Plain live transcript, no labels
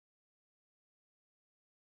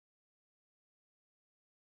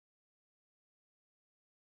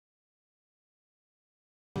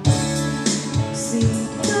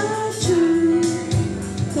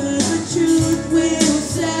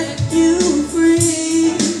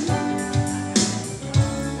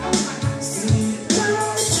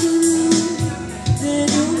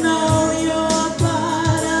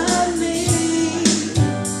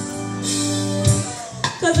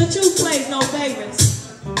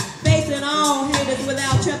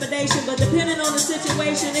without trepidation, but depending on the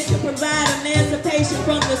situation, it can provide emancipation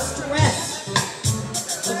from the stress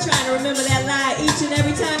of trying to remember that lie each and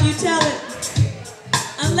every time you tell it.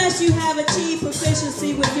 Unless you have achieved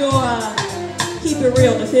proficiency with your keep it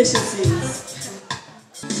real deficiencies.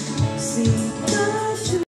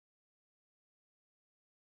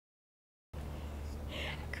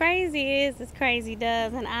 Crazy is as crazy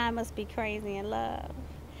does, and I must be crazy in love.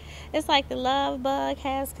 It's like the love bug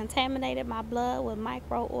has contaminated my blood with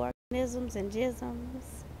microorganisms and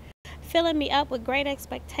jisms, filling me up with great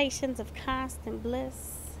expectations of constant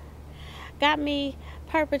bliss. Got me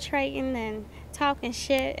perpetrating and talking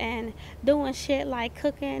shit and doing shit like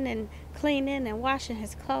cooking and cleaning and washing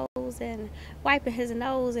his clothes and wiping his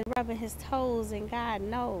nose and rubbing his toes, and God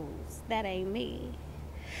knows that ain't me.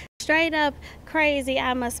 Straight up crazy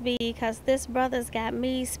I must be, cause this brother's got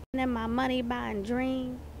me spending my money buying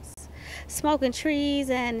dreams, smoking trees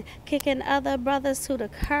and kicking other brothers to the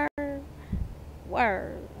curb.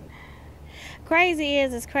 Word. Crazy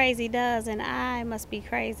is as crazy does, and I must be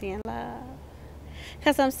crazy in love.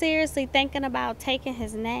 Cause I'm seriously thinking about taking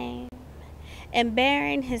his name and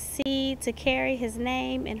bearing his seed to carry his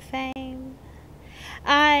name and fame.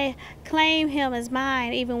 I claim him as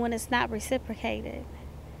mine even when it's not reciprocated.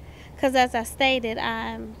 Cause as I stated,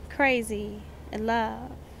 I'm crazy in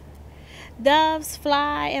love. Doves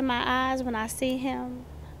fly in my eyes when I see him.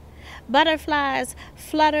 Butterflies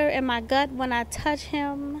flutter in my gut when I touch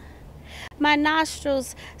him. My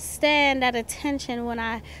nostrils stand at attention when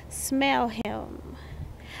I smell him.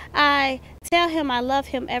 I tell him I love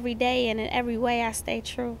him every day, and in every way I stay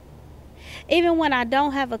true. Even when I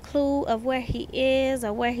don't have a clue of where he is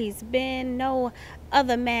or where he's been, no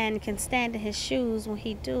other man can stand in his shoes when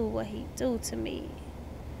he do what he do to me.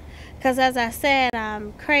 Because as I said,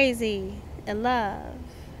 I'm crazy in love.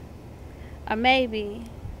 Or maybe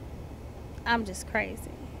I'm just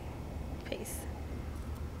crazy. Peace.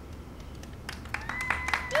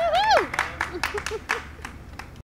 Woo-hoo!